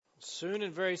Soon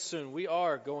and very soon we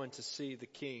are going to see the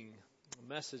King. A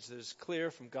message that is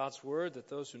clear from God's Word that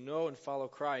those who know and follow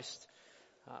Christ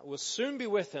will soon be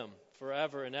with Him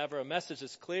forever and ever. A message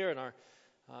that's clear in our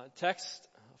text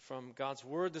from God's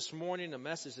Word this morning. A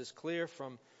message that's clear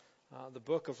from the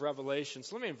book of Revelation.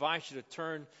 So let me invite you to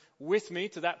turn with me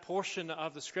to that portion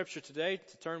of the Scripture today,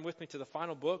 to turn with me to the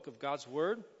final book of God's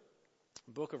Word,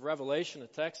 the book of Revelation,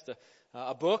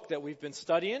 a book that we've been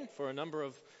studying for a number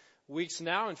of weeks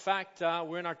now. In fact,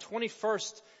 we're in our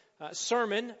 21st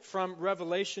sermon from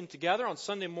Revelation together on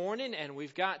Sunday morning, and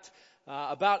we've got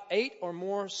about 8 or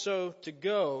more so to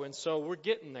go, and so we're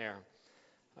getting there.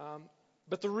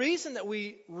 But the reason that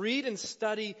we read and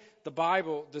study the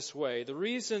Bible this way, the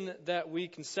reason that we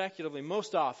consecutively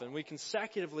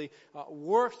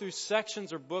work through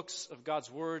sections or books of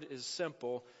God's Word is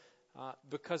simple,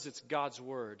 because it's God's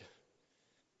Word.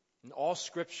 And all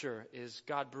Scripture is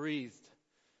God-breathed.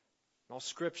 All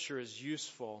Scripture is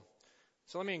useful.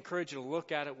 So let me encourage you to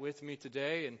look at it with me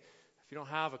today. And if you don't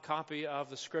have a copy of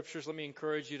the Scriptures, let me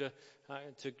encourage you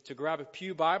to grab a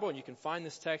Pew Bible, and you can find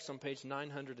this text on page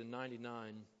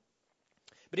 999.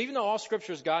 But even though all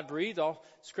Scripture is God-breathed, all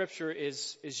Scripture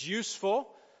is useful,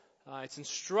 it's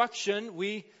instruction,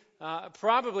 we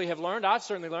probably have learned, I've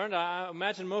certainly learned, I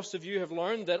imagine most of you have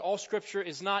learned that all Scripture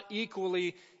is not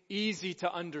equally easy to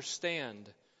understand.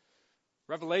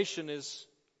 Revelation is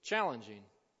challenging.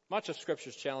 Much of Scripture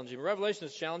is challenging. Revelation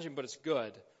is challenging, but it's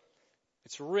good.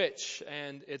 It's rich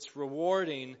and it's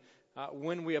rewarding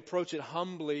when we approach it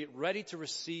humbly, ready to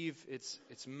receive its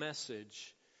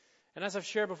message. And as I've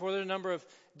shared before, there are a number of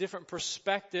different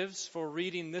perspectives for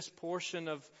reading this portion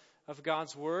of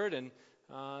God's Word, and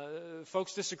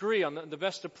folks disagree on the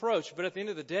best approach. But at the end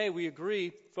of the day, we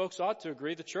agree, folks ought to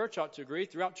agree, the church ought to agree.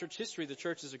 Throughout church history, the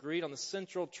church has agreed on the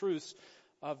central truths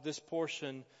of this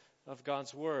portion of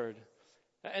God's Word.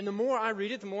 And the more I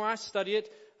read it, the more I study it,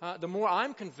 the more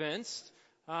I'm convinced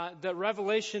that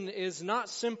Revelation is not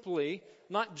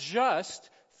just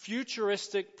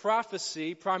futuristic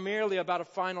prophecy, primarily about a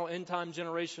final end-time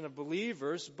generation of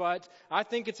believers, but I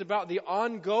think it's about the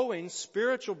ongoing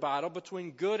spiritual battle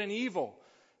between good and evil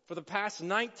for the past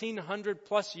 1900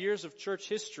 plus years of church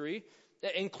history,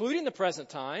 including the present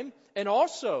time, and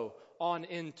also on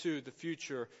into the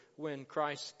future when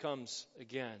Christ comes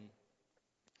again.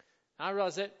 I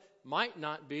realize that might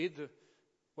not be the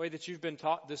way that you've been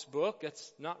taught this book.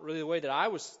 That's not really the way that I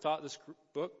was taught this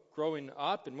book growing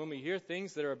up. And when we hear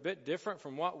things that are a bit different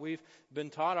from what we've been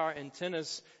taught, our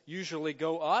antennas usually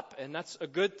go up, and that's a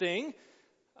good thing.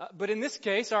 But in this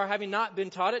case, our having not been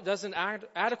taught it doesn't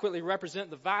adequately represent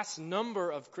the vast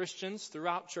number of Christians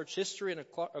throughout church history and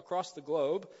across the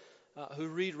globe who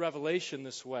read Revelation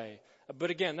this way. But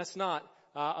again, that's not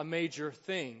a major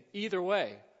thing. Either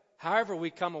way, however we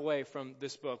come away from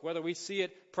this book, whether we see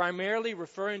it primarily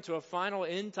referring to a final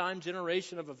end-time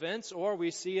generation of events, or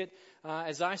we see it,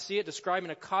 as I see it, describing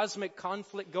a cosmic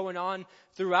conflict going on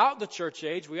throughout the church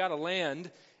age, we ought to land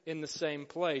in the same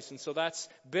place. And so that's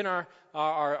been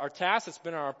our task, it's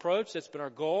been our approach, it's been our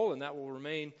goal, and that will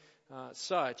remain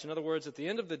such. In other words, at the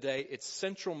end of the day, its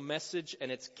central message and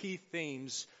its key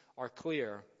themes are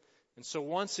clear. And so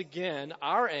once again,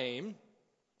 our aim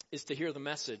is to hear the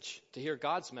message, to hear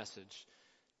God's message,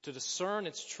 to discern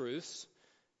its truths,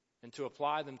 and to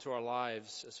apply them to our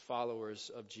lives as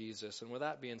followers of Jesus. And with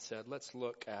that being said, let's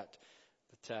look at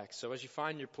the text. So as you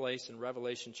find your place in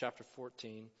Revelation chapter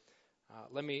 14,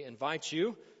 let me invite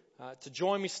you to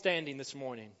join me standing this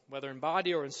morning, whether in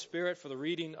body or in spirit, for the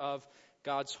reading of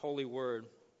God's holy word.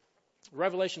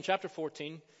 Revelation chapter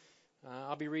 14,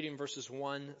 I'll be reading verses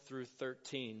 1 through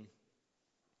 13.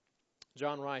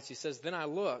 John writes, he says, "Then I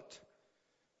looked,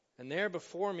 and there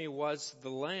before me was the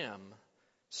Lamb,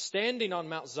 standing on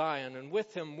Mount Zion, and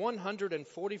with him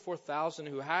 144,000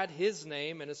 who had his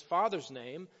name and his Father's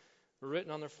name written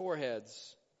on their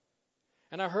foreheads.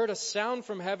 And I heard a sound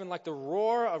from heaven like the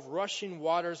roar of rushing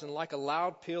waters and like a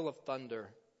loud peal of thunder.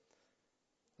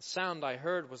 The sound I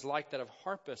heard was like that of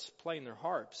harpists playing their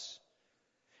harps.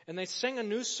 And they sang a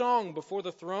new song before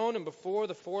the throne and before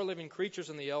the 4 living creatures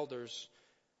and the elders.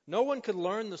 No one could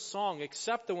learn the song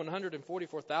except the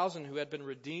 144,000 who had been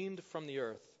redeemed from the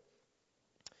earth.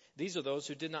 These are those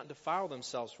who did not defile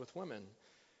themselves with women,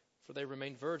 for they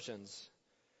remained virgins.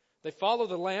 They follow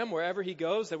the Lamb wherever he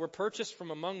goes. They were purchased from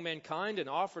among mankind and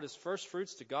offered as first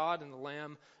fruits to God and the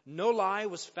Lamb. No lie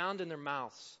was found in their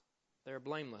mouths. They are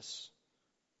blameless.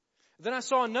 Then I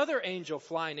saw another angel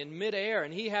flying in midair,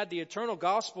 and he had the eternal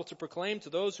gospel to proclaim to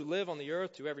those who live on the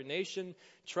earth, to every nation,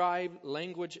 tribe,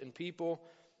 language, and people.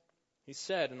 He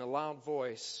said in a loud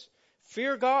voice,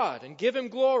 Fear God and give him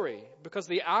glory, because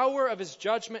the hour of his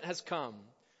judgment has come.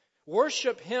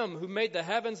 Worship him who made the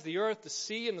heavens, the earth, the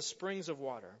sea, and the springs of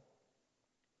water.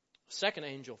 A second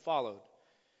angel followed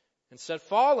and said,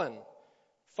 Fallen,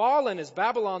 fallen is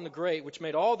Babylon the Great, which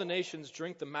made all the nations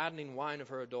drink the maddening wine of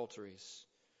her adulteries.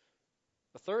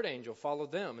 A third angel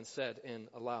followed them and said in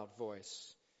a loud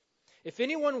voice, If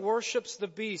anyone worships the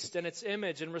beast and its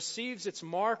image and receives its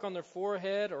mark on their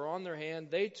forehead or on their hand,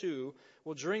 they too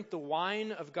will drink the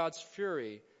wine of God's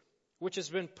fury, which has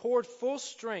been poured full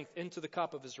strength into the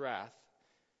cup of his wrath.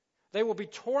 They will be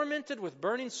tormented with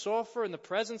burning sulfur in the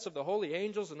presence of the holy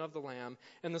angels and of the Lamb,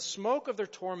 and the smoke of their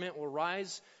torment will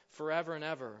rise forever and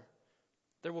ever.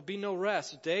 There will be no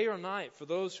rest, day or night, for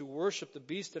those who worship the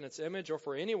beast and its image, or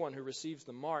for anyone who receives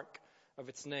the mark of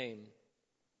its name.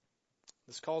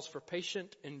 This calls for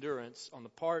patient endurance on the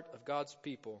part of God's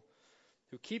people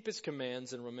who keep his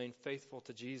commands and remain faithful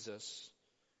to Jesus.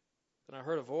 Then I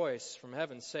heard a voice from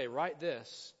heaven say, Write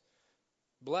this,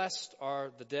 Blessed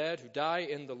are the dead who die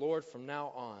in the Lord from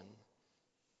now on.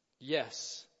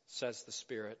 Yes, says the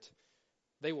Spirit,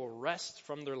 they will rest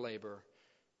from their labor,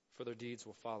 for their deeds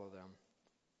will follow them.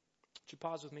 Would you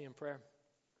pause with me in prayer?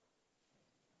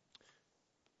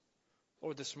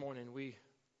 Lord, this morning we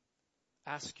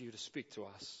ask you to speak to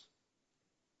us.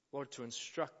 Lord, to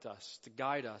instruct us, to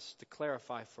guide us, to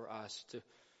clarify for us, to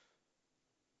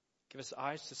give us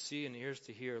eyes to see and ears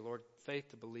to hear, Lord, faith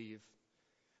to believe.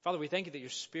 Father, we thank you that your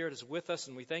Spirit is with us,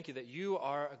 and we thank you that you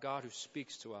are a God who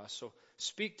speaks to us. So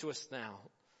speak to us now,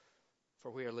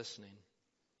 for we are listening.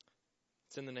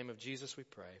 It's in the name of Jesus we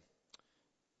pray.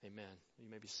 Amen. You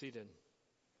may be seated.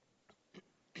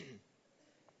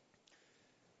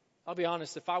 I'll be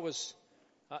honest, if I was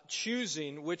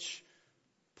choosing which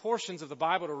portions of the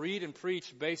Bible to read and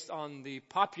preach based on the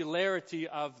popularity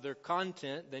of their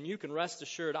content, then you can rest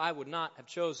assured I would not have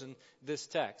chosen this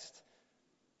text.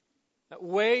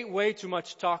 Way too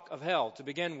much talk of hell to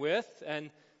begin with, and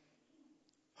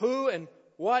who and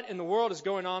what in the world is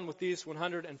going on with these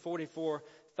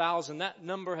 144,000? That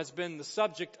number has been the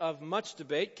subject of much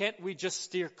debate. Can't we just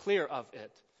steer clear of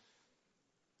it?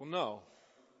 Well, no,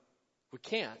 we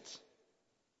can't,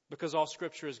 because all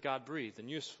Scripture is God-breathed and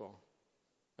useful.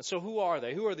 And so who are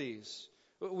they? Who are these?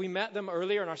 We met them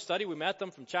earlier in our study. We met them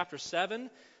from chapter 7.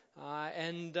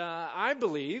 And I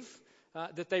believe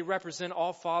that they represent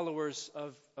all followers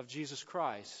of Jesus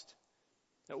Christ.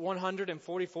 That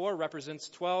 144 represents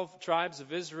 12 tribes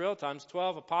of Israel, times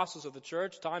 12 apostles of the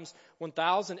church, times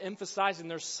 1,000, emphasizing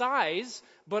their size,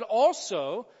 but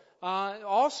also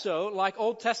like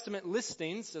Old Testament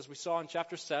listings, as we saw in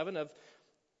chapter 7 of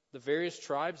the various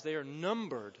tribes, they are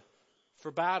numbered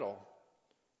for battle.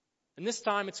 And this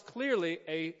time it's clearly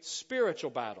a spiritual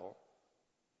battle.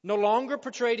 No longer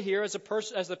portrayed here as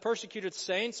the persecuted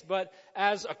saints, but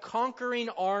as a conquering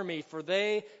army, for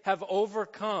they have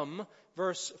overcome,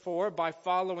 verse 4, by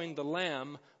following the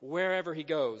Lamb wherever he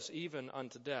goes, even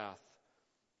unto death.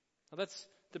 Now that's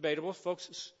debatable.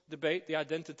 Folks debate the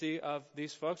identity of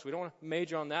these folks. We don't want to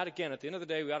major on that. Again, at the end of the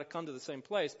day, we ought to come to the same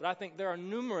place. But I think there are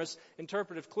numerous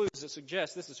interpretive clues that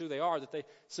suggest this is who they are, that they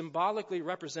symbolically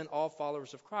represent all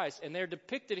followers of Christ. And they're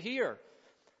depicted here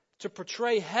to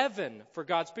portray heaven for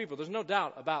God's people. There's no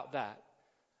doubt about that.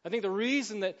 I think the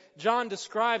reason that John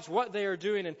describes what they are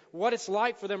doing and what it's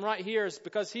like for them right here is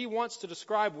because he wants to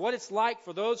describe what it's like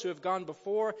for those who have gone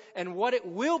before and what it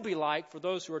will be like for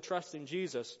those who are trusting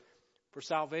Jesus for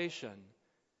salvation.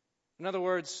 In other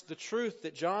words, the truth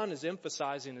that John is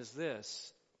emphasizing is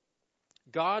this: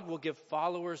 God will give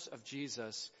followers of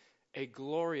Jesus a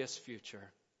glorious future.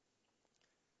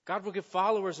 God will give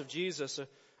followers of Jesus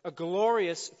a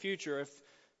glorious future. If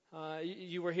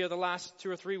you were here the last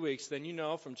 2 or 3 weeks, then you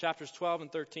know from chapters 12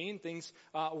 and 13, things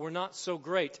were not so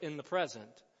great in the present.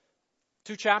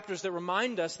 2 chapters that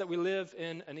remind us that we live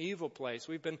in an evil place.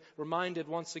 We've been reminded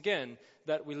once again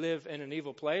that we live in an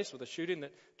evil place with a shooting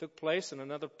that took place in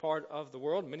another part of the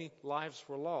world. Many lives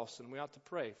were lost, and we ought to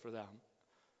pray for them.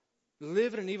 We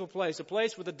live in an evil place, a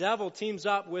place where the devil teams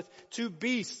up with 2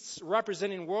 beasts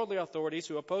representing worldly authorities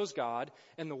who oppose God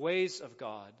and the ways of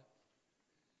God.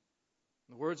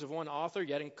 In the words of one author,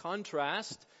 yet in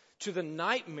contrast to the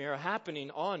nightmare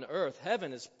happening on earth,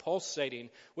 heaven is pulsating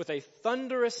with a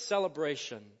thunderous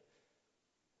celebration.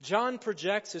 John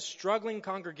projects his struggling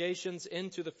congregations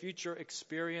into the future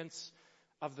experience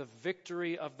of the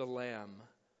victory of the Lamb.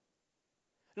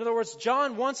 In other words,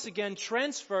 John once again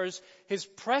transfers his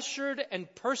pressured and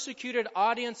persecuted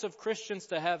audience of Christians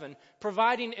to heaven,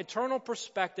 providing eternal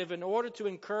perspective in order to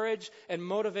encourage and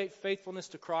motivate faithfulness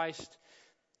to Christ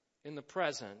in the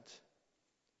present.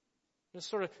 Let's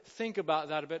sort of think about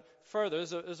that a bit further.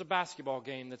 There's a basketball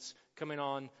game that's coming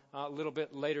on a little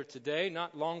bit later today,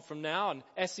 not long from now,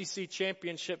 an SEC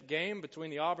championship game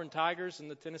between the Auburn Tigers and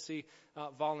the Tennessee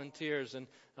Volunteers. And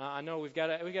I know we've got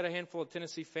a handful of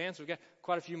Tennessee fans. We've got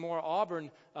quite a few more Auburn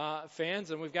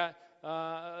fans, and we've got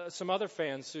some other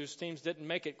fans whose teams didn't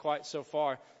make it quite so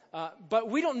far. But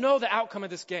we don't know the outcome of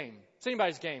this game. It's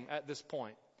anybody's game at this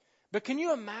point. But can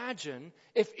you imagine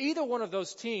if either one of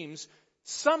those teams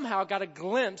somehow got a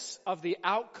glimpse of the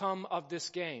outcome of this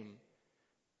game?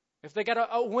 If they got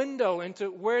a window into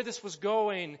where this was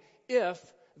going if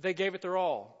they gave it their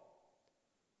all.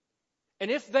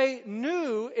 And if they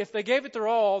knew, if they gave it their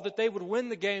all, that they would win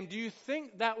the game, do you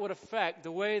think that would affect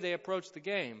the way they approached the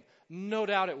game? No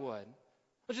doubt it would.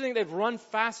 Don't you think they'd run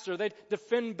faster, they'd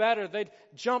defend better, they'd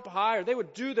jump higher, they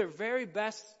would do their very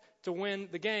best to win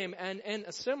the game? And in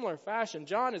a similar fashion,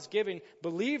 John is giving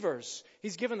believers,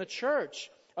 he's given the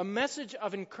church a message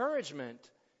of encouragement.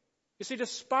 You see,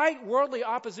 despite worldly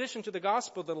opposition to the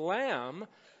gospel, the Lamb,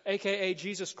 aka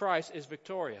Jesus Christ, is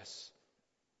victorious.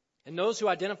 And those who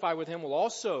identify with him will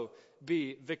also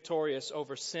be victorious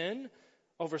over sin,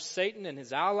 over Satan and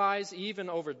his allies, even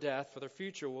over death, for their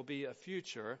future will be a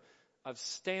future of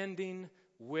standing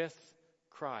with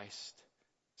Christ.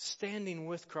 Standing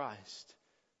with Christ.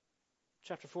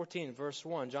 Chapter 14, verse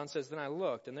 1, John says, "Then I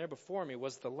looked, and there before me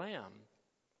was the Lamb.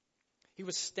 He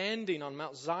was standing on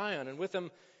Mount Zion, and with him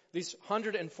these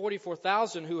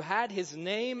 144,000 who had his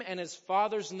name and his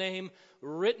Father's name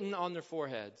written on their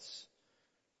foreheads."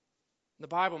 In the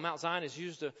Bible, Mount Zion is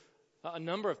used a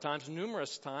number of times,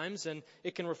 numerous times, and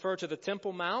it can refer to the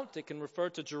Temple Mount, it can refer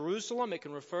to Jerusalem, it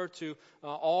can refer to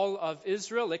all of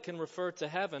Israel, it can refer to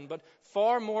heaven. But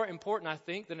far more important, I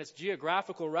think, than its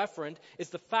geographical reference is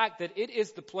the fact that it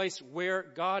is the place where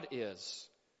God is.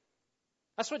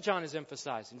 That's what John is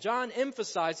emphasizing. John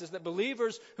emphasizes that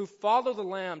believers who follow the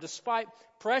Lamb, despite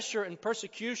pressure and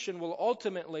persecution, will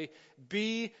ultimately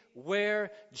be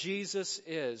where Jesus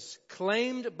is,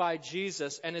 claimed by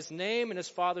Jesus, and his name and his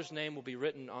Father's name will be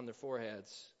written on their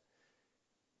foreheads.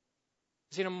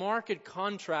 See, in a marked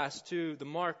contrast to the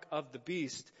mark of the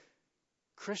beast,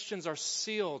 Christians are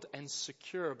sealed and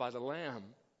secure by the Lamb.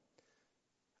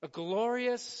 A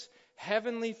glorious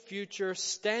heavenly future,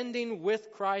 standing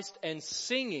with Christ and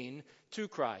singing to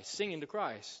Christ, singing to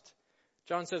Christ.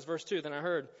 John says, verse 2, "Then I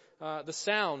heard the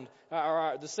sound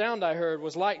I heard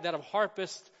was like that of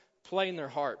harpists playing their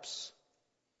harps."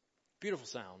 Beautiful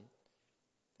sound.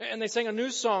 "And they sang a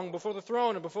new song before the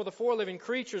throne and before the four living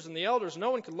creatures and the elders. No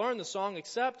one could learn the song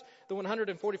except the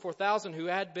 144,000 who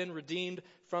had been redeemed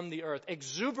from the earth."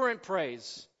 Exuberant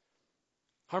praise,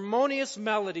 harmonious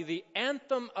melody, the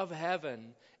anthem of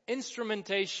heaven,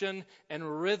 instrumentation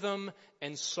and rhythm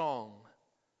and song.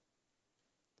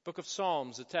 The book of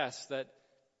Psalms attests that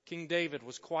King David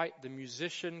was quite the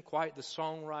musician, quite the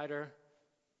songwriter,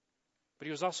 but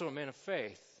he was also a man of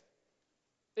faith.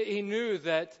 He knew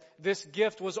that this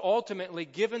gift was ultimately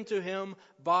given to him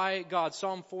by God.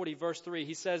 Psalm 40, verse 3,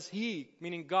 he says, "He,"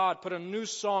 meaning God, "put a new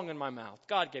song in my mouth."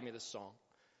 God gave me this song.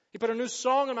 "He put a new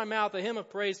song in my mouth, a hymn of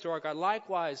praise to our God."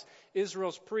 Likewise,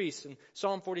 Israel's priests in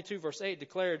Psalm 42, verse 8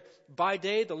 declared, "By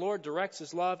day the Lord directs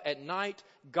his love. At night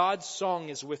God's song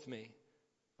is with me."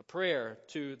 A prayer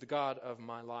to the God of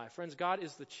my life. Friends, God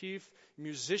is the chief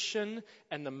musician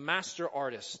and the master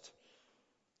artist.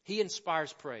 He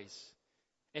inspires praise,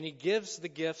 and he gives the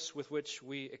gifts with which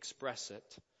we express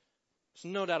it. There's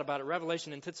no doubt about it.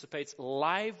 Revelation anticipates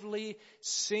lively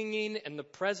singing in the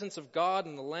presence of God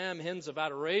and the Lamb, hymns of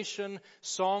adoration,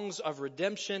 songs of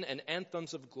redemption, and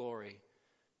anthems of glory.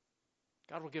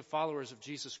 God will give followers of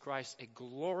Jesus Christ a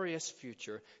glorious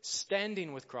future,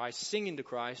 standing with Christ, singing to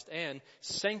Christ, and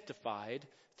sanctified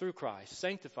through Christ.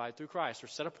 Sanctified through Christ, or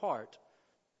set apart.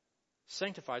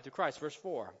 Sanctified through Christ. Verse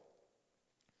 4.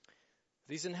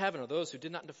 "These in heaven are those who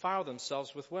did not defile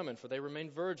themselves with women, for they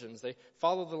remain virgins. They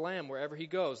follow the Lamb wherever he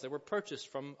goes. They were purchased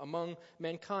from among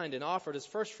mankind and offered as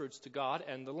firstfruits to God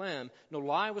and the Lamb. No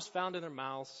lie was found in their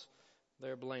mouths. They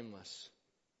are blameless."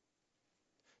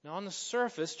 Now, on the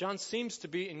surface, John seems to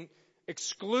be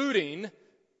excluding,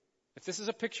 if this is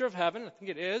a picture of heaven, I think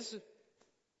it is,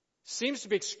 seems to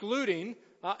be excluding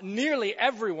nearly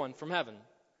everyone from heaven.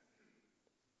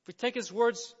 If we take his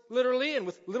words literally and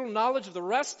with little knowledge of the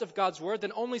rest of God's word,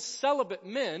 then only celibate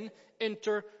men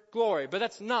enter glory. But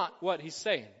that's not what he's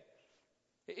saying.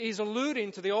 He's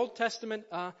alluding to the Old Testament,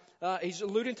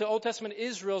 Old Testament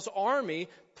Israel's army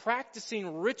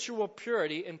practicing ritual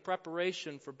purity in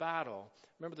preparation for battle.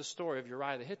 Remember the story of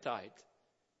Uriah the Hittite,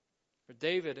 or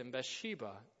David and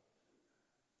Bathsheba.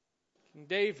 King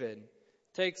David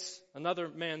takes another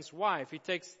man's wife. He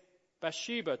takes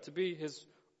Bathsheba to be his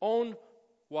own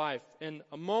wife in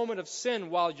a moment of sin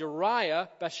while Uriah,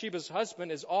 Bathsheba's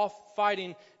husband, is off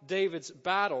fighting David's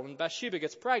battle. And Bathsheba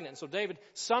gets pregnant. So David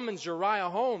summons Uriah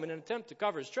home in an attempt to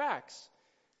cover his tracks.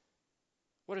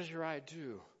 What does Uriah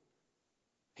do?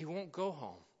 He won't go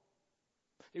home.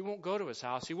 He won't go to his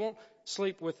house. He won't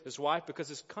sleep with his wife because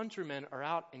his countrymen are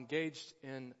out engaged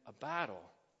in a battle.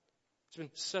 It's been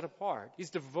set apart. He's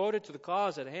devoted to the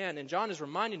cause at hand. And John is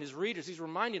reminding his readers, he's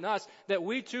reminding us that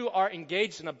we too are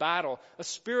engaged in a battle, a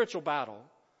spiritual battle.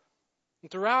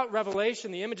 And throughout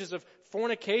Revelation, the images of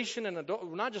fornication and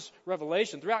not just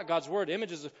Revelation, throughout God's Word,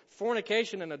 images of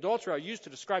fornication and adultery are used to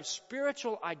describe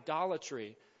spiritual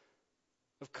idolatry,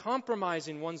 of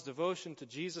compromising one's devotion to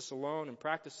Jesus alone and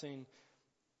practicing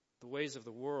the ways of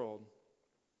the world.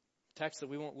 Text that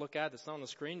we won't look at, that's not on the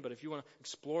screen, but if you want to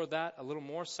explore that a little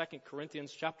more, 2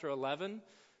 Corinthians chapter 11,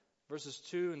 verses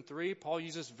 2 and 3, Paul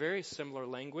uses very similar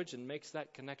language and makes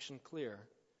that connection clear.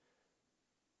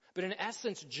 But in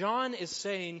essence, John is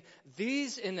saying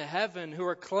these in heaven who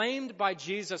are claimed by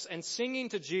Jesus and singing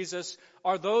to Jesus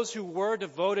are those who were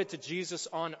devoted to Jesus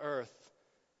on earth.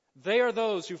 They are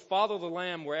those who follow the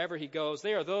Lamb wherever he goes.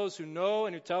 They are those who know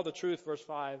and who tell the truth, verse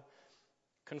 5,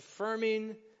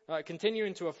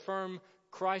 continuing to affirm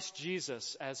Christ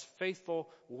Jesus as faithful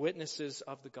witnesses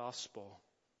of the gospel.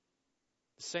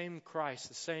 The same Christ,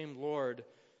 the same Lord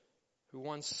who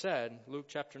once said, Luke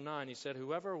chapter 9, he said,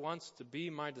 "Whoever wants to be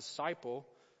my disciple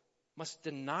must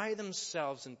deny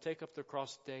themselves and take up their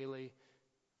cross daily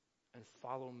and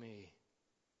follow me."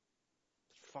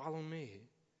 Follow me.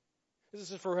 This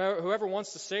is for whoever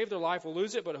wants to save their life will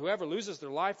lose it, but whoever loses their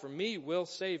life for me will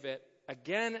save it.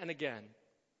 Again and again.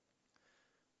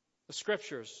 The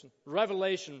Scriptures,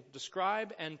 Revelation,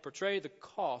 describe and portray the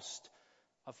cost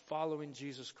of following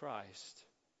Jesus Christ.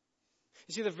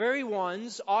 You see, the very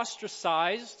ones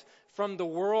ostracized from the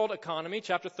world economy,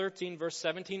 chapter 13, verse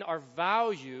 17, are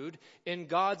valued in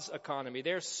God's economy.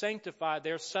 They are sanctified,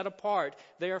 they are set apart,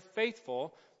 they are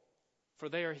faithful, for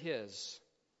they are His.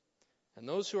 And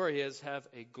those who are His have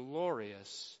a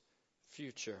glorious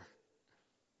future.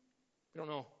 We don't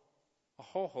know a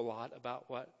whole lot about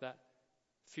what that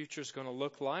future is going to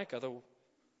look like, other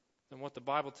than what the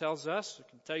Bible tells us. I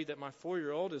can tell you that my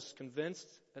 4-year-old is convinced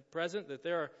at present that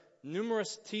there are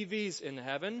numerous TVs in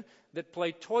heaven that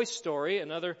play Toy Story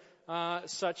and other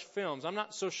such films. I'm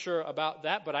not so sure about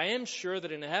that, but I am sure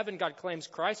that in heaven God claims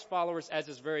Christ followers as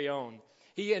His very own.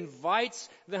 He invites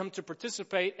them to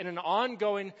participate in an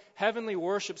ongoing heavenly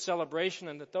worship celebration,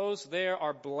 and that those there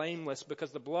are blameless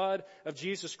because the blood of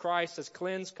Jesus Christ has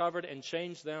cleansed, covered, and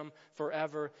changed them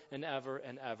forever and ever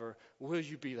and ever. Will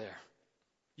you be there?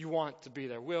 You want to be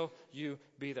there. Will you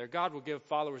be there? God will give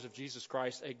followers of Jesus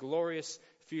Christ a glorious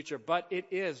future, but it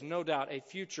is no doubt a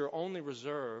future only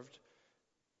reserved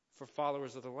for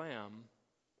followers of the Lamb.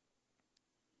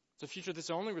 It's a future that's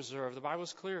only reserved, the Bible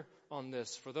is clear on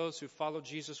this, for those who follow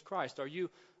Jesus Christ. Are you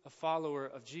a follower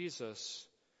of Jesus?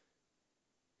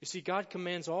 You see, God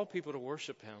commands all people to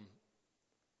worship Him.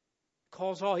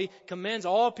 He commands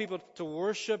all people to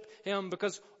worship Him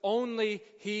because only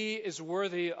He is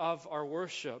worthy of our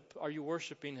worship. Are you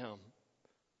worshiping Him?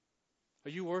 Are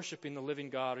you worshiping the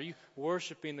living God? Are you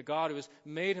worshiping the God who has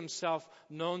made Himself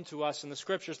known to us in the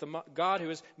Scriptures, the God who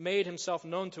has made Himself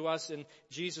known to us in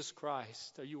Jesus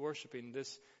Christ? Are you worshiping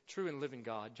this true and living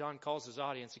God? John calls his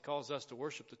audience, he calls us to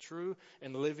worship the true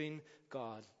and living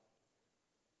God.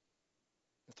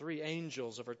 The 3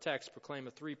 angels of our text proclaim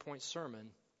a 3-point sermon.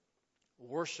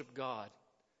 Worship God.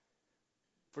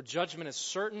 For judgment is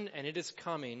certain and it is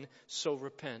coming, so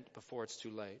repent before it's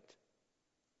too late.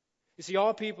 You see,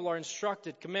 all people are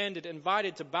instructed, commanded,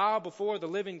 invited to bow before the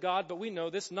living God, but we know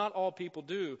this, not all people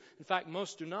do. In fact,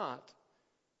 most do not.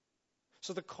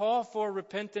 So the call for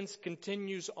repentance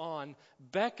continues on,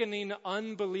 beckoning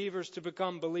unbelievers to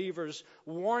become believers,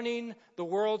 warning the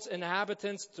world's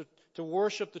inhabitants to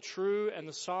worship the true and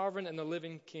the sovereign and the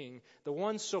living King, the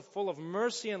one so full of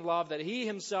mercy and love that He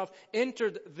Himself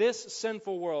entered this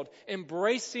sinful world,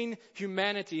 embracing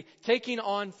humanity, taking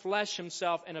on flesh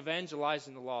Himself and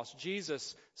evangelizing the lost.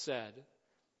 Jesus said,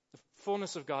 the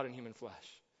fullness of God in human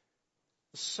flesh,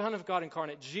 the Son of God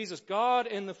incarnate, Jesus, God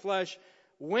in the flesh,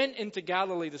 went into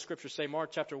Galilee, the Scriptures say,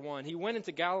 Mark chapter 1. He went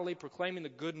into Galilee proclaiming the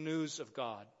good news of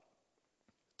God.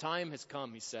 Time has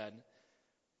come, He said.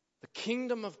 The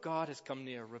kingdom of God has come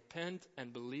near. Repent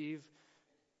and believe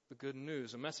the good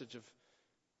news. A message of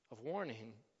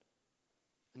warning.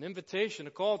 An invitation, a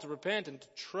call to repent and to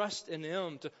trust in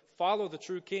Him, to follow the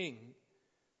true King.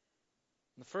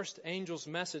 The first angel's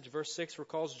message, verse 6,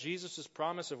 recalls Jesus'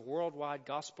 promise of worldwide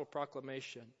gospel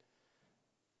proclamation.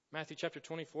 Matthew chapter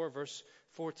 24, verse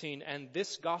 14. And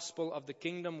this gospel of the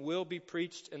kingdom will be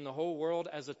preached in the whole world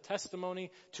as a testimony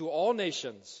to all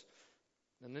nations,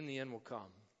 and then the end will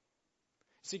come.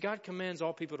 See, God commands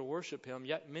all people to worship Him,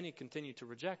 yet many continue to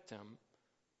reject Him,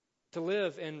 to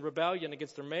live in rebellion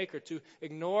against their Maker, to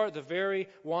ignore the very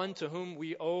one to whom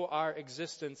we owe our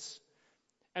existence.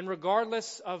 And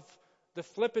regardless of the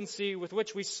flippancy with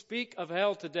which we speak of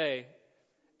hell today,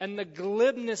 and the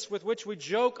glibness with which we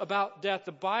joke about death,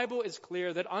 the Bible is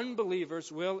clear that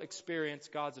unbelievers will experience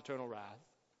God's eternal wrath.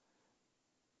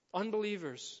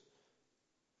 Unbelievers,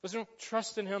 those who don't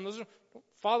trust in Him, those who don't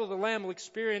follow the Lamb, will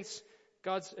experience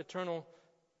God's eternal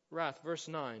wrath. Verse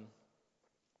 9,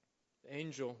 the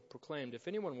angel proclaimed, if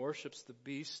anyone worships the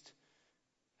beast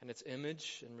and its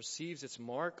image and receives its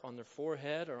mark on their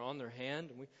forehead or on their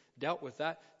hand, and we dealt with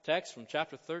that text from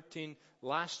chapter 13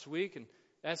 last week, and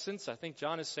essence, I think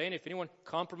John is saying, if anyone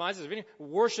compromises, if anyone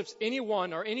worships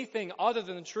anyone or anything other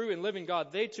than the true and living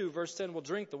God, they too, verse 10, will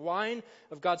drink the wine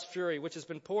of God's fury, which has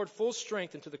been poured full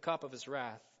strength into the cup of His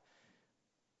wrath.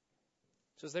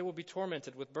 It says they will be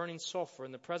tormented with burning sulfur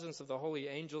in the presence of the holy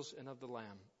angels and of the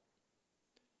Lamb.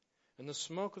 And the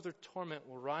smoke of their torment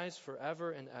will rise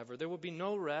forever and ever. There will be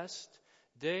no rest,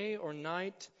 day or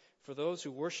night, for those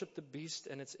who worship the beast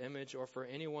and its image, or for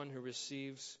anyone who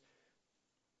receives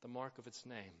the mark of its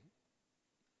name.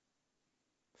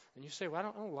 And you say, well, I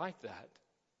don't like that.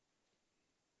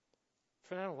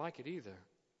 Friend, I don't like it either.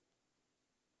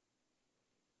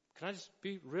 Can I just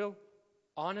be real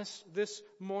honest this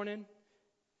morning?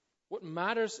 What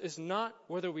matters is not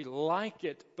whether we like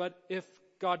it, but if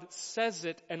God says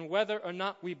it and whether or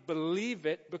not we believe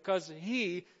it because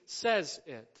He says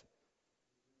it.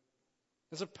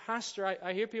 As a pastor,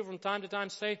 I hear people from time to time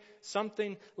say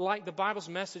something like the Bible's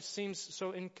message seems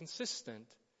so inconsistent.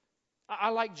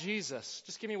 I like Jesus.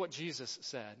 Just give me what Jesus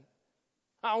said.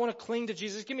 I want to cling to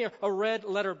Jesus. Give me a red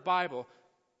letter Bible.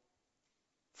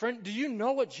 Friend, do you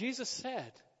know what Jesus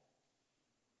said?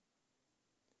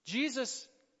 Jesus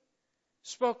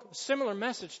spoke a similar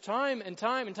message time and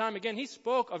time and time again. He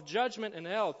spoke of judgment and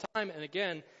hell time and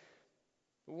again.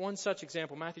 One such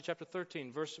example, Matthew chapter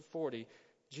 13, verse 40.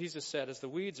 Jesus said, as the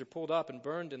weeds are pulled up and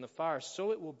burned in the fire,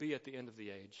 so it will be at the end of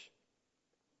the age.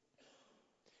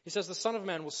 He says, the Son of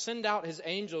Man will send out His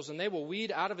angels, and they will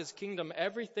weed out of His kingdom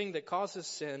everything that causes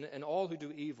sin and all who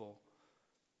do evil.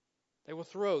 They will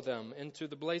throw them into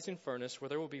the blazing furnace, where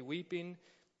there will be weeping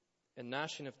and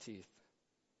gnashing of teeth.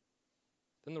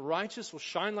 Then the righteous will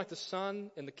shine like the sun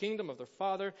in the kingdom of their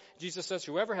Father. Jesus says,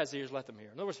 whoever has ears, let them hear.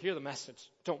 In other words, hear the message.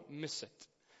 Don't miss it.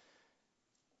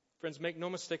 Friends, make no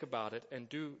mistake about it, and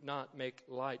do not make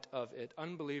light of it.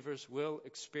 Unbelievers will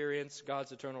experience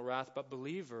God's eternal wrath, but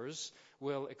believers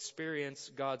will experience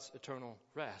God's eternal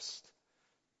rest.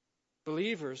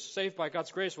 Believers, saved by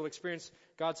God's grace, will experience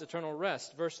God's eternal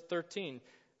rest. Verse 13,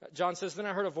 John says, then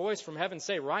I heard a voice from heaven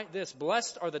say, write this,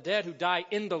 blessed are the dead who die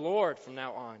in the Lord from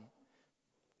now on.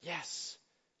 Yes,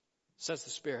 says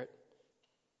the Spirit.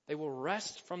 They will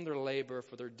rest from their labor,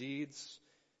 for their deeds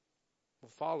will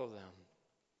follow them.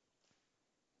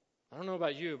 I don't know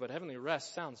about you, but heavenly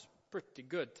rest sounds pretty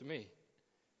good to me.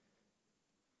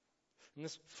 In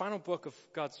this final book of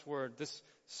God's Word, this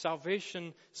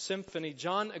salvation symphony,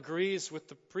 John agrees with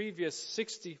the previous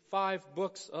 65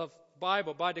 books of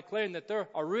Bible by declaring that there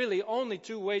are really only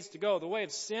two ways to go, the way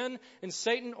of sin and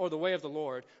Satan or the way of the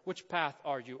Lord. Which path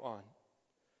are you on?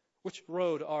 Which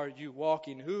road are you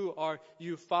walking? Who are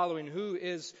you following? Who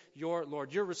is your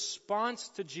Lord? Your response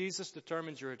to Jesus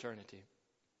determines your eternity.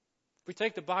 If we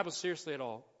take the Bible seriously at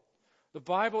all, the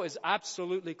Bible is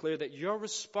absolutely clear that your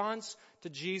response to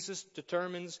Jesus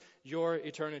determines your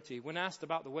eternity. When asked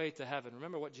about the way to heaven,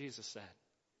 remember what Jesus said.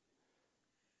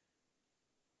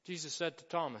 Jesus said to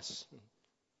Thomas and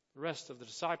the rest of the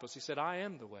disciples, He said, I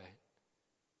am the way.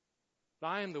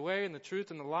 I am the way and the truth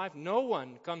and the life. No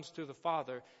one comes to the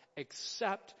Father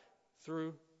except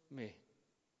through me.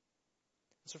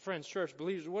 So friends, church,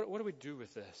 believers, what do we do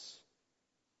with this?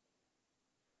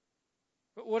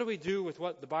 What do we do with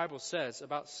what the Bible says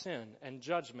about sin and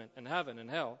judgment and heaven and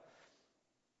hell?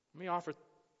 Let me offer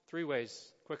 3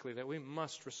 ways quickly that we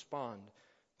must respond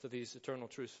to these eternal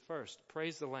truths. First,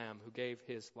 praise the Lamb who gave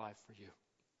His life for you.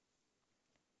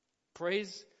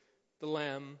 Praise the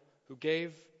Lamb who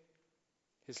gave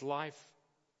His life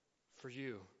for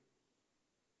you.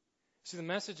 See, the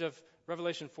message of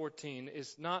Revelation 14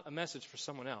 is not a message for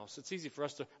someone else. It's easy for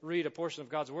us to read a portion of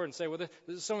God's Word and say, well,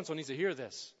 so-and-so needs to hear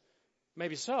this.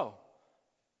 Maybe so.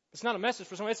 It's not a message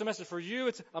for someone. It's a message for you.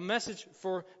 It's a message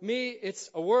for me. It's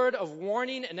a word of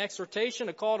warning and exhortation,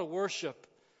 a call to worship.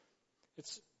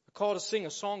 It's a call to sing a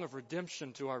song of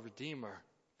redemption to our Redeemer.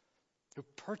 who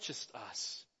purchased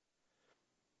us.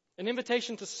 An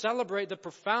invitation to celebrate the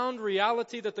profound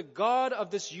reality that the God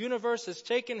of this universe has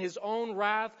taken His own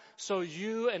wrath so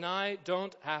you and I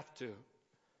don't have to.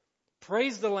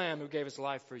 Praise the Lamb who gave His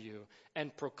life for you,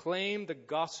 and proclaim the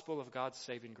gospel of God's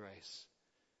saving grace.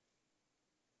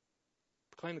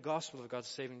 Proclaim the gospel of God's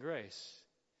saving grace.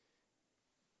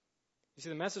 You see,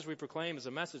 the message we proclaim is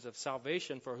a message of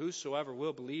salvation for whosoever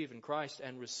will believe in Christ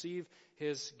and receive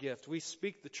His gift. We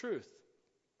speak the truth.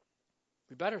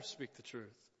 We better speak the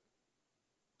truth.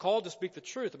 Called to speak the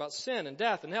truth about sin and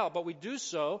death and hell, but we do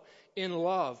so in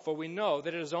love, for we know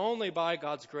that it is only by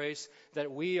God's grace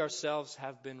that we ourselves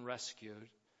have been rescued.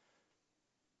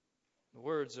 The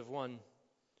words of one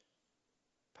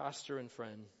pastor and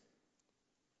friend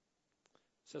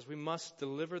says we must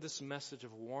deliver this message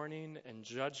of warning and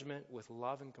judgment with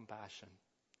love and compassion.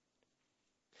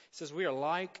 He says we are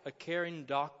like a caring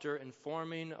doctor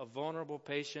informing a vulnerable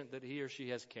patient that he or she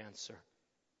has cancer.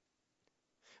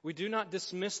 We do not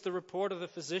dismiss the report of the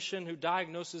physician who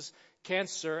diagnoses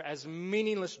cancer as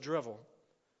meaningless drivel.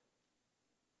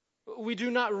 We do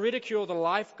not ridicule the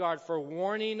lifeguard for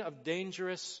warning of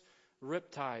dangerous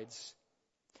riptides.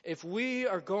 If we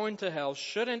are going to hell,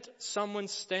 shouldn't someone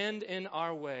stand in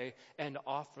our way and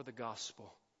offer the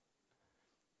gospel?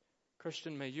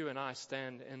 Christian, may you and I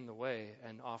stand in the way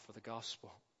and offer the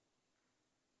gospel.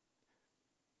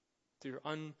 To your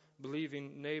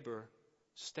unbelieving neighbor,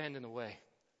 stand in the way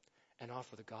and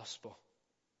offer the gospel.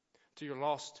 To your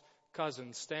lost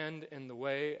cousin, stand in the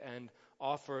way and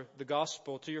offer the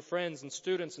gospel. To your friends and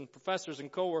students and professors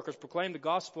and co-workers, proclaim the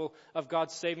gospel of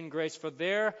God's saving grace, for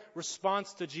their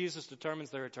response to Jesus determines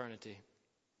their eternity.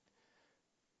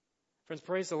 Friends,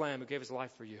 praise the Lamb who gave His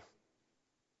life for you,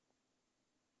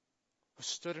 who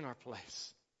stood in our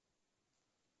place,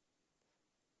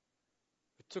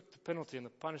 took the penalty and the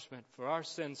punishment for our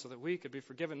sins so that we could be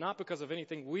forgiven, not because of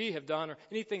anything we have done or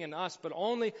anything in us, but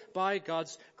only by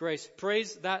God's grace.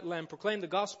 Praise that Lamb. Proclaim the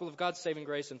gospel of God's saving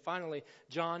grace. And finally,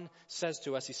 John says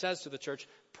to us, he says to the church,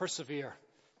 persevere.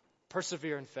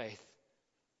 Persevere in faith.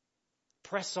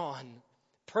 Press on.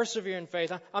 Persevere in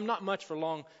faith. I'm not much for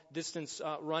long distance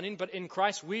running, but in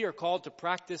Christ we are called to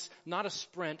practice not a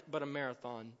sprint, but a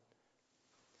marathon.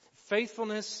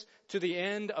 Faithfulness to the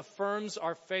end affirms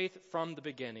our faith from the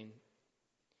beginning.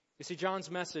 You see,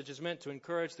 John's message is meant to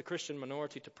encourage the Christian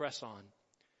minority to press on,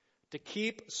 to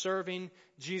keep serving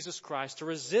Jesus Christ, to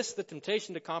resist the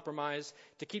temptation to compromise,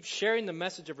 to keep sharing the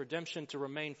message of redemption, to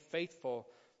remain faithful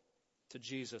to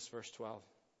Jesus, verse 12.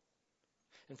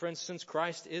 And friends, since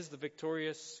Christ is the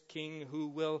victorious King who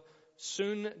will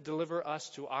soon deliver us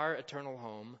to our eternal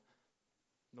home,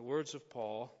 in the words of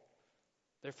Paul,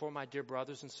 therefore, my dear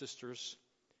brothers and sisters,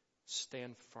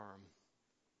 stand firm.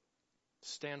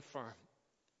 Stand firm.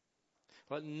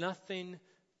 Let nothing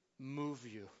move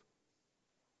you.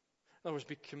 In other words,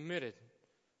 be committed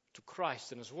to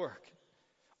Christ and His work.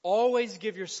 Always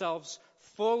give yourselves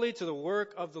fully to the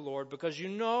work of the Lord, because you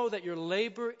know that your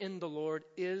labor in the Lord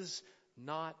is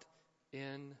not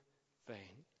in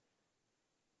vain.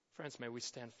 Friends, may we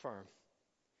stand firm.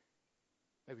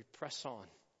 May we press on.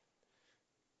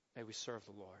 May we serve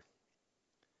the Lord.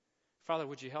 Father,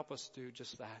 would you help us do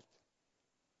just that?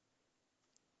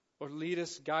 Lord, lead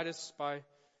us, guide us by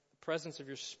the presence of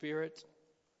your Spirit.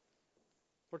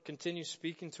 Lord, continue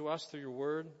speaking to us through your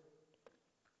word.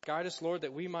 Guide us, Lord,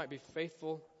 that we might be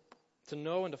faithful to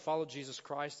know and to follow Jesus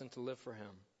Christ and to live for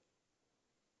Him.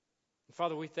 And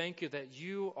Father, we thank you that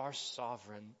you are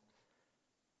sovereign,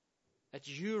 that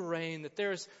you reign, that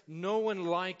there is no one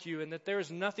like you, and that there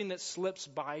is nothing that slips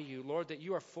by you. Lord, that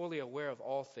you are fully aware of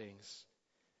all things.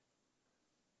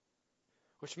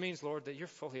 Which means, Lord, that you're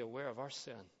fully aware of our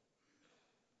sin.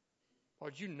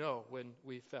 Lord, you know when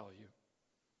we fail you.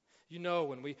 You know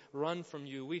when we run from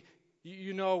you.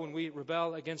 You know when we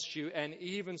rebel against you. And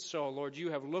even so, Lord,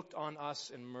 you have looked on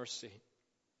us in mercy.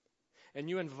 And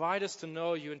you invite us to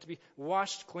know you and to be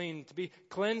washed clean, to be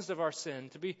cleansed of our sin,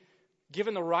 to be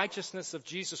given the righteousness of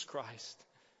Jesus Christ.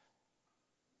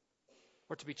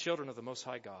 Or to be children of the Most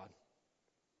High God.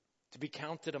 To be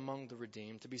counted among the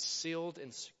redeemed. To be sealed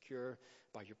and secure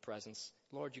by your presence.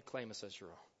 Lord, you claim us as your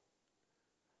own.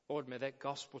 Lord, may that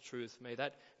gospel truth, may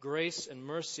that grace and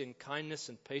mercy and kindness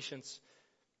and patience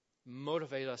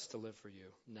motivate us to live for you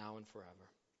now and forever.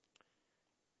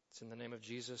 It's in the name of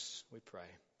Jesus we pray.